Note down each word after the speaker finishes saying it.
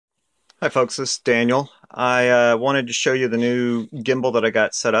Hi folks, this is Daniel. I wanted to show you the new gimbal that I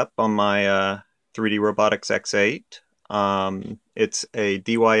got set up on my 3D Robotics X8. It's a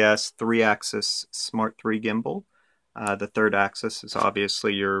DYS 3-axis Smart 3 gimbal. The third axis is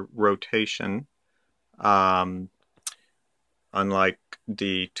obviously your rotation, um, unlike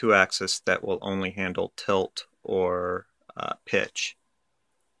the 2-axis that will only handle tilt or pitch.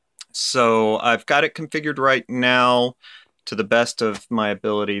 So I've got it configured right now to the best of my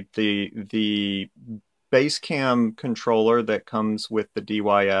ability. The base cam controller that comes with the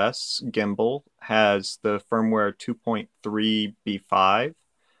DYS gimbal has the firmware 2.3 B5,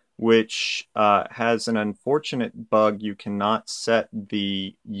 which has an unfortunate bug. You cannot set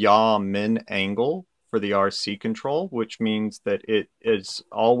the yaw min angle for the RC control, which means that it is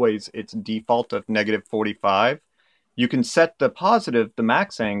always its default of -45. You can set the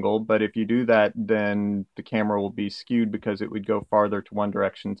max angle, but if you do that, then the camera will be skewed because it would go farther to one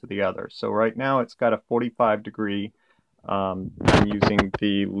direction to the other. So right now it's got a 45 degree. I'm using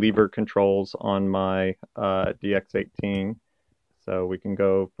the lever controls on my DX18. So we can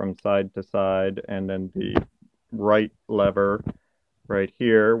go from side to side, and then the right lever right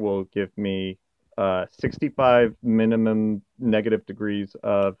here will give me 65 minimum negative degrees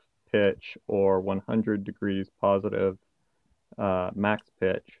of pitch or 100 degrees positive max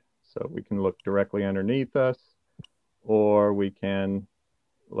pitch. So we can look directly underneath us, or we can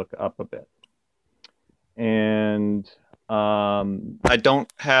look up a bit. And I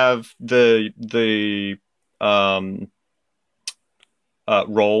don't have the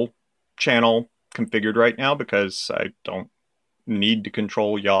roll channel configured right now because I don't need to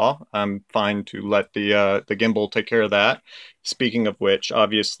control yaw. I'm fine to let the gimbal take care of that. Speaking of which,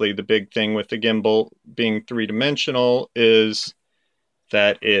 obviously the big thing with the gimbal being three-dimensional is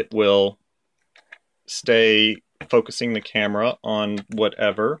that it will stay focusing the camera on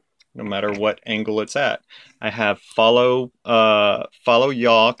whatever, no matter what angle it's at. I have follow yaw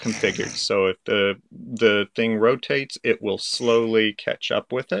configured, so if the thing rotates, it will slowly catch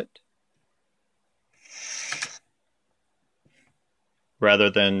up with it, rather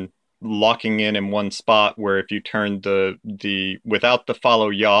than locking in one spot where if you turned without the follow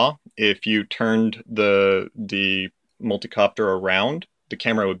yaw, if you turned the multicopter around, the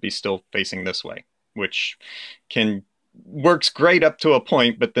camera would be still facing this way, which works great up to a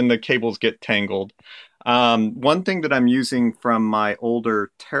point, but then the cables get tangled. One thing that I'm using from my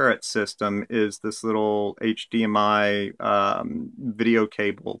older Terret system is this little HDMI video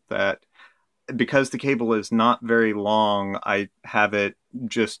cable that, because the cable is not very long, I have it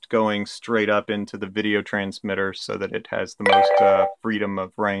just going straight up into the video transmitter so that it has the most freedom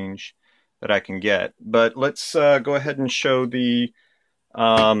of range that I can get. But let's go ahead and show the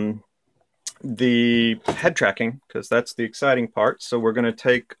head tracking, because that's the exciting part. So we're going to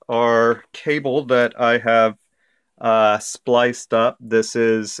take our cable that I have spliced up. This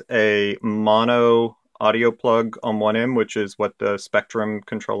is a mono audio plug on one end, which is what the Spectrum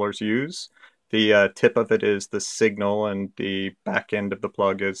controllers use. The tip of it is the signal, and the back end of the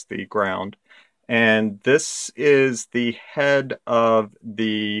plug is the ground. And this is the head of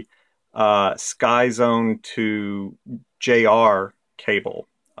the Sky Zone to JR cable.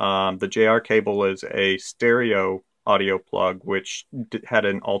 The JR cable is a stereo audio plug, which had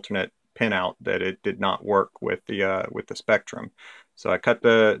an alternate pin out that it did not work with the Spectrum. So I cut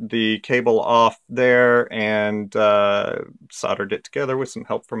the cable off there and soldered it together with some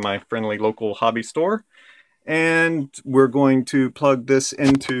help from my friendly local hobby store. And we're going to plug this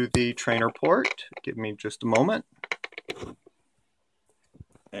into the trainer port. Give me just a moment.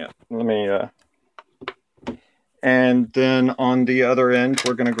 Yeah, let me... And then on the other end,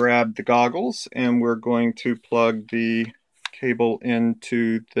 we're going to grab the goggles and we're going to plug the cable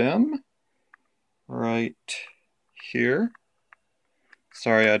into them right here.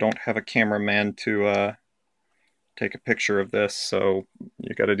 Sorry, I don't have a cameraman to take a picture of this, so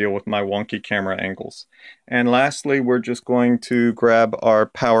you got to deal with my wonky camera angles. And lastly, we're just going to grab our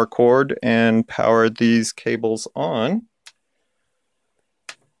power cord and power these cables on.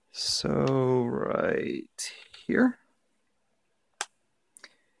 So right here.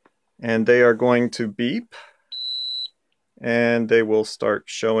 And they are going to beep, and they will start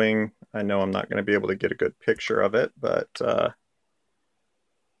showing. I know I'm not going to be able to get a good picture of it, but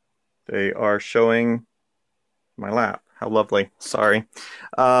they are showing my lap. How lovely. Sorry.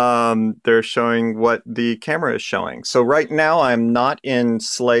 They're showing what the camera is showing. So right now I'm not in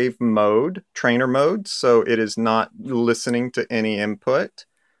slave mode, trainer mode, so it is not listening to any input.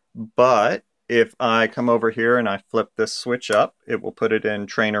 But if I come over here and I flip this switch up, it will put it in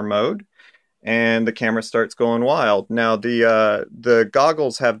trainer mode. and the camera starts going wild. Now the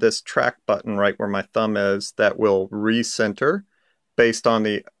goggles have this track button right where my thumb is that will recenter based on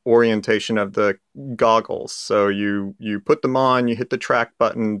the orientation of the goggles. So you put them on, you hit the track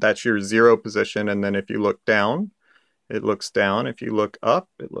button, that's your 0 position, and then if you look down, it looks down. If you look up,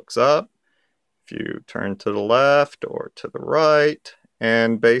 it looks up. If you turn to the left or to the right,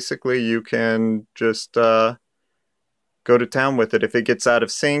 and basically you can just go to town with it. If it gets out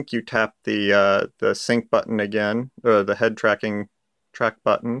of sync, you tap the sync button again, or the head tracking track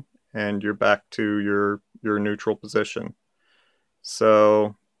button, and you're back to your neutral position.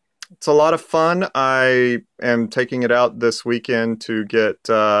 So it's a lot of fun. I am taking it out this weekend to get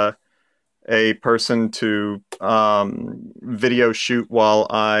a person to video shoot while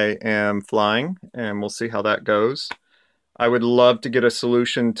I am flying, and we'll see how that goes. I would love to get a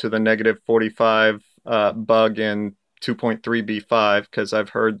solution to the -45 bug in 2.3b5 because I've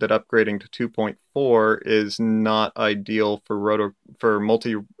heard that upgrading to 2.4 is not ideal for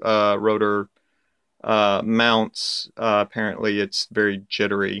multi-rotor mounts. Apparently, it's very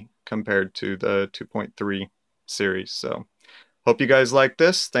jittery compared to the 2.3 series. So, hope you guys like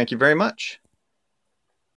this. Thank you very much.